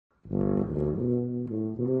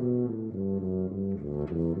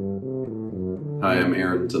Hi, I'm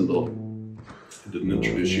Aaron Tindall. I didn't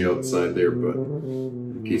introduce you outside there, but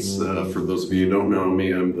in case for those of you who don't know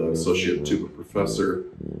me, I'm the Associate Tuba Professor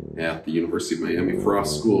at the University of Miami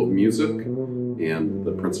Frost School of Music and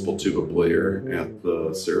the Principal Tuba Player at the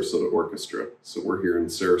Sarasota Orchestra. So we're here in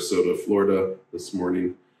Sarasota, Florida this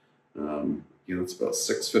morning. It's about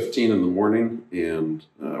 6:15 in the morning, and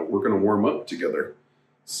we're going to warm up together.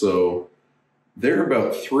 So there are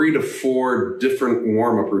about 3 to 4 different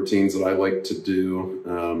warm-up routines that I like to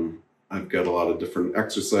do. I've got a lot of different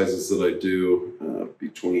exercises that I do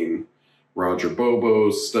between Roger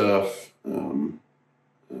Bobo's stuff,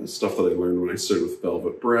 stuff that I learned when I started with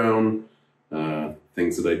Velvet Brown,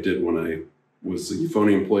 things that I did when I was a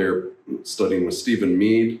euphonium player studying with Stephen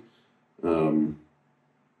Mead.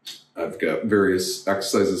 I've got various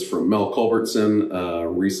exercises from Mel Culbertson.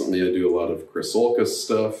 Recently I do a lot of Chris Olka's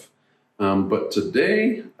stuff. But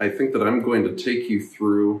today, I think that I'm going to take you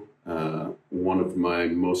through one of my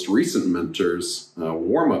most recent mentors'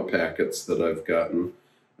 warm-up packets that I've gotten,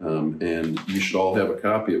 and you should all have a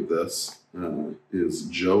copy of this, is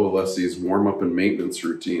Joe Alessi's warm-up and maintenance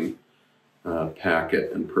routine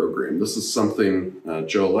packet and program. This is something,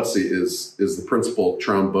 Joe Alessi is the principal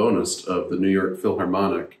trombonist of the New York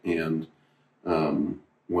Philharmonic, and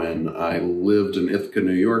when I lived in Ithaca,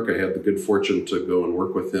 New York, I had the good fortune to go and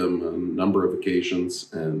work with him on a number of occasions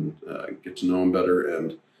and get to know him better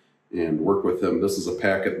and work with him. This is a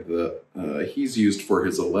packet that he's used for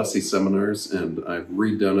his Alessi seminars, and I've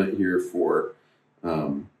redone it here for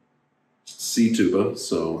C tuba.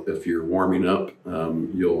 So if you're warming up,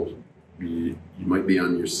 you might be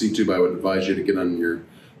on your C tuba. I would advise you to get on your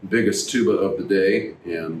biggest tuba of the day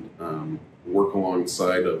and work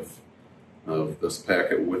alongside of this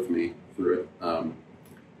packet with me through it.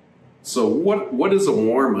 So what is a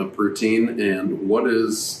warm-up routine and what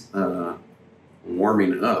is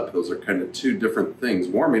warming up? Those are kind of two different things.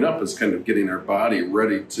 Warming up is kind of getting our body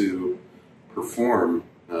ready to perform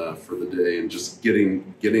for the day and just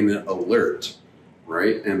getting it alert,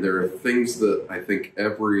 right? And there are things that I think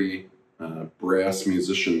every brass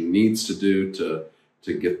musician needs to do to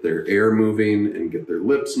get their air moving and get their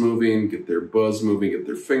lips moving, get their buzz moving, get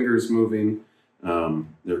their fingers moving.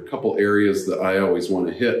 There are a couple areas that I always want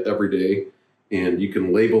to hit every day, and you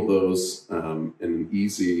can label those in an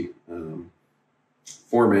easy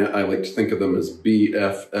format. I like to think of them as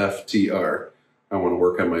BFFTR. I want to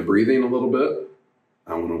work on my breathing a little bit.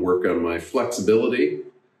 I want to work on my flexibility.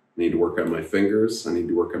 I need to work on my fingers. I need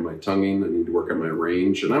to work on my tonguing. I need to work on my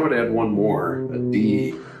range. And I would add one more, a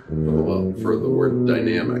D, for the word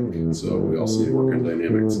dynamic. So we also need to work on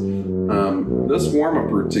dynamics. This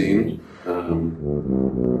warm-up routine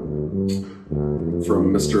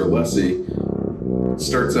from Mr. Alessi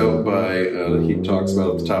starts out by, he talks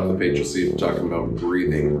about at the top of the page, you'll see him talking about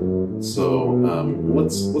breathing. So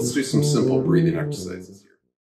let's do some simple breathing exercises here.